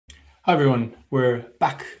Hi everyone, we're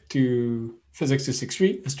back to Physics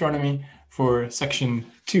 263 Astronomy for section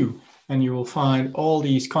 2, and you will find all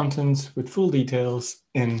these contents with full details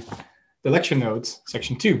in the lecture notes,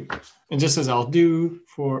 section 2. And just as I'll do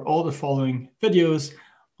for all the following videos,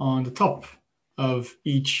 on the top of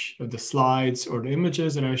each of the slides or the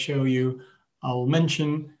images that I show you, I'll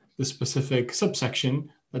mention the specific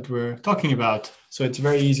subsection that we're talking about. So it's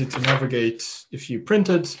very easy to navigate if you print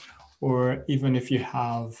it, or even if you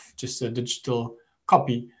have just a digital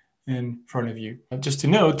copy in front of you. Just to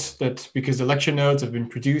note that because the lecture notes have been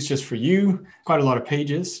produced just for you, quite a lot of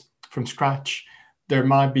pages from scratch, there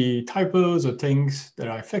might be typos or things that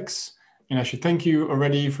I fix. And I should thank you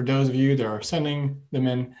already for those of you that are sending them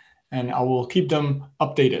in, and I will keep them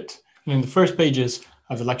updated. And in the first pages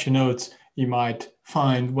of the lecture notes, you might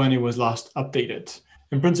find when it was last updated.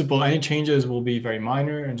 In principle, any changes will be very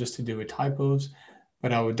minor and just to do with typos,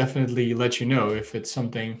 but I would definitely let you know if it's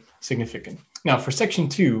something significant. Now for section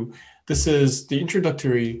 2, this is the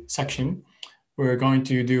introductory section. We're going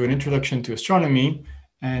to do an introduction to astronomy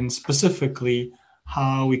and specifically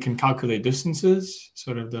how we can calculate distances,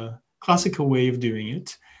 sort of the classical way of doing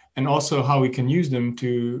it, and also how we can use them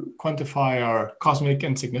to quantify our cosmic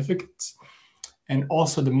insignificance, and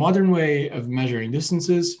also the modern way of measuring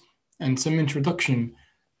distances and some introduction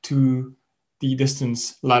to the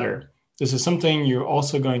distance ladder. This is something you're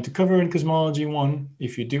also going to cover in Cosmology 1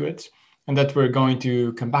 if you do it, and that we're going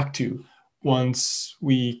to come back to once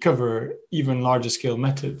we cover even larger scale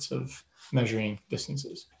methods of measuring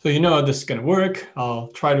distances. So you know how this is going to work. I'll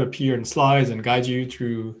try to appear in slides and guide you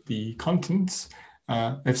through the contents.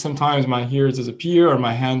 If sometimes my ears disappear or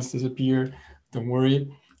my hands disappear, don't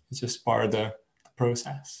worry, it's just part of the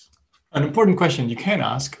process. An important question you can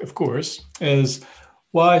ask, of course, is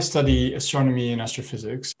why study astronomy and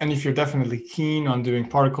astrophysics? And if you're definitely keen on doing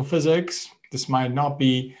particle physics, this might not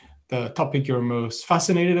be the topic you're most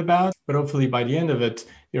fascinated about, but hopefully by the end of it,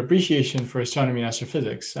 your appreciation for astronomy and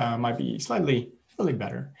astrophysics might be slightly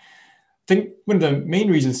better. I think one of the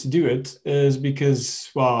main reasons to do it is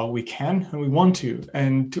because, well, we can and we want to,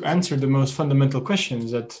 and to answer the most fundamental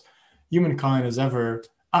questions that humankind has ever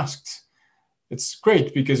asked. It's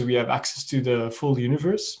great because we have access to the full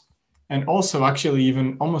universe, and also actually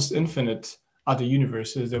even almost infinite other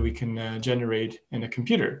universes that we can generate in a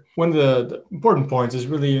computer. One of the important points is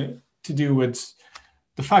really to do with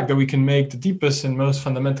the fact that we can make the deepest and most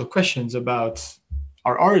fundamental questions about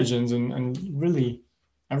our origins and really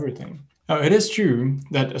everything. Now, it is true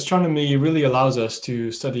that astronomy really allows us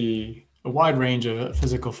to study a wide range of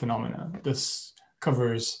physical phenomena. This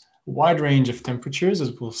covers a wide range of temperatures,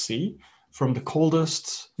 as we'll see, from the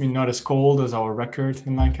coldest, I mean, not as cold as our record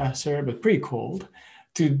in Lancaster, but pretty cold,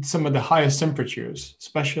 to some of the highest temperatures,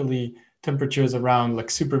 especially temperatures around like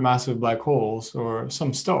supermassive black holes or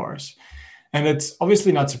some stars. And it's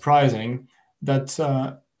obviously not surprising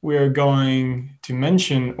that we're going to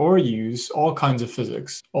mention or use all kinds of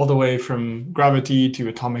physics, all the way from gravity to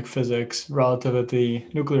atomic physics, relativity,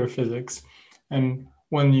 nuclear physics. And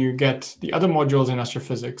when you get the other modules in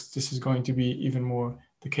astrophysics, this is going to be even more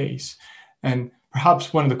the case. And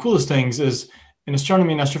perhaps one of the coolest things is in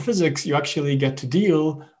astronomy and astrophysics, you actually get to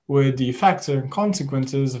deal with the effects and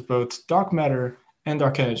consequences of both dark matter and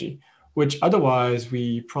dark energy, which otherwise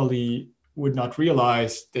we probably would not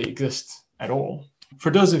realize they exist at all. For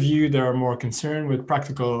those of you that are more concerned with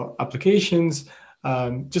practical applications,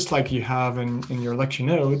 just like you have in your lecture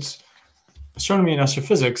notes, astronomy and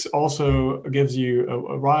astrophysics also gives you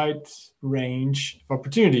a wide range of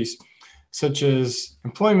opportunities, such as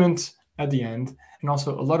employment at the end, and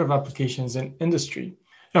also a lot of applications in industry.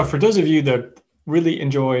 Now, for those of you that really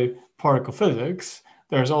enjoy particle physics,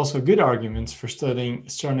 there's also good arguments for studying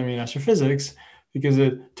astronomy and astrophysics, because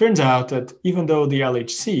it turns out that even though the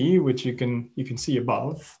LHC, which you can see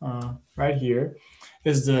above right here,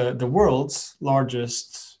 is the world's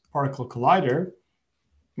largest particle collider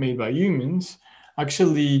made by humans,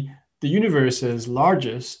 actually the universe's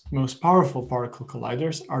largest, most powerful particle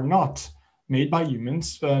colliders are not made by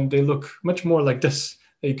humans, and they look much more like this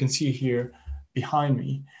that you can see here behind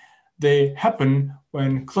me. They happen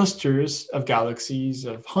when clusters of galaxies,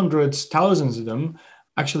 of hundreds, thousands of them,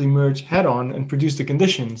 actually merge head-on and produce the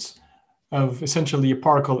conditions of essentially a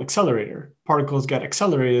particle accelerator. Particles get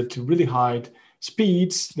accelerated to really high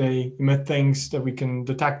speeds. They emit things that we can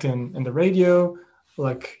detect in the radio,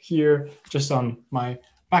 like here, just on my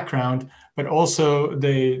background, but also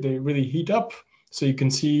they really heat up. So you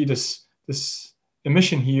can see this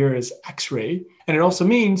emission here is X-ray. And it also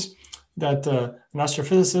means that an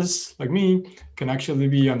astrophysicist like me can actually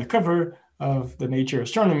be on the cover of the Nature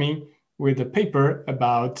Astronomy with a paper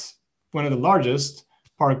about one of the largest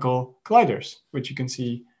particle colliders, which you can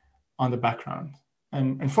see on the background.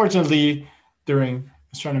 And unfortunately, during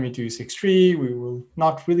Astronomy 263, we will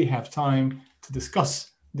not really have time to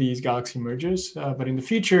discuss these galaxy mergers, but in the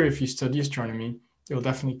future, if you study astronomy, it will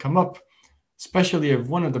definitely come up, especially if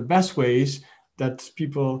one of the best ways that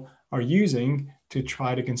people are using to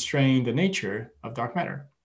try to constrain the nature of dark matter.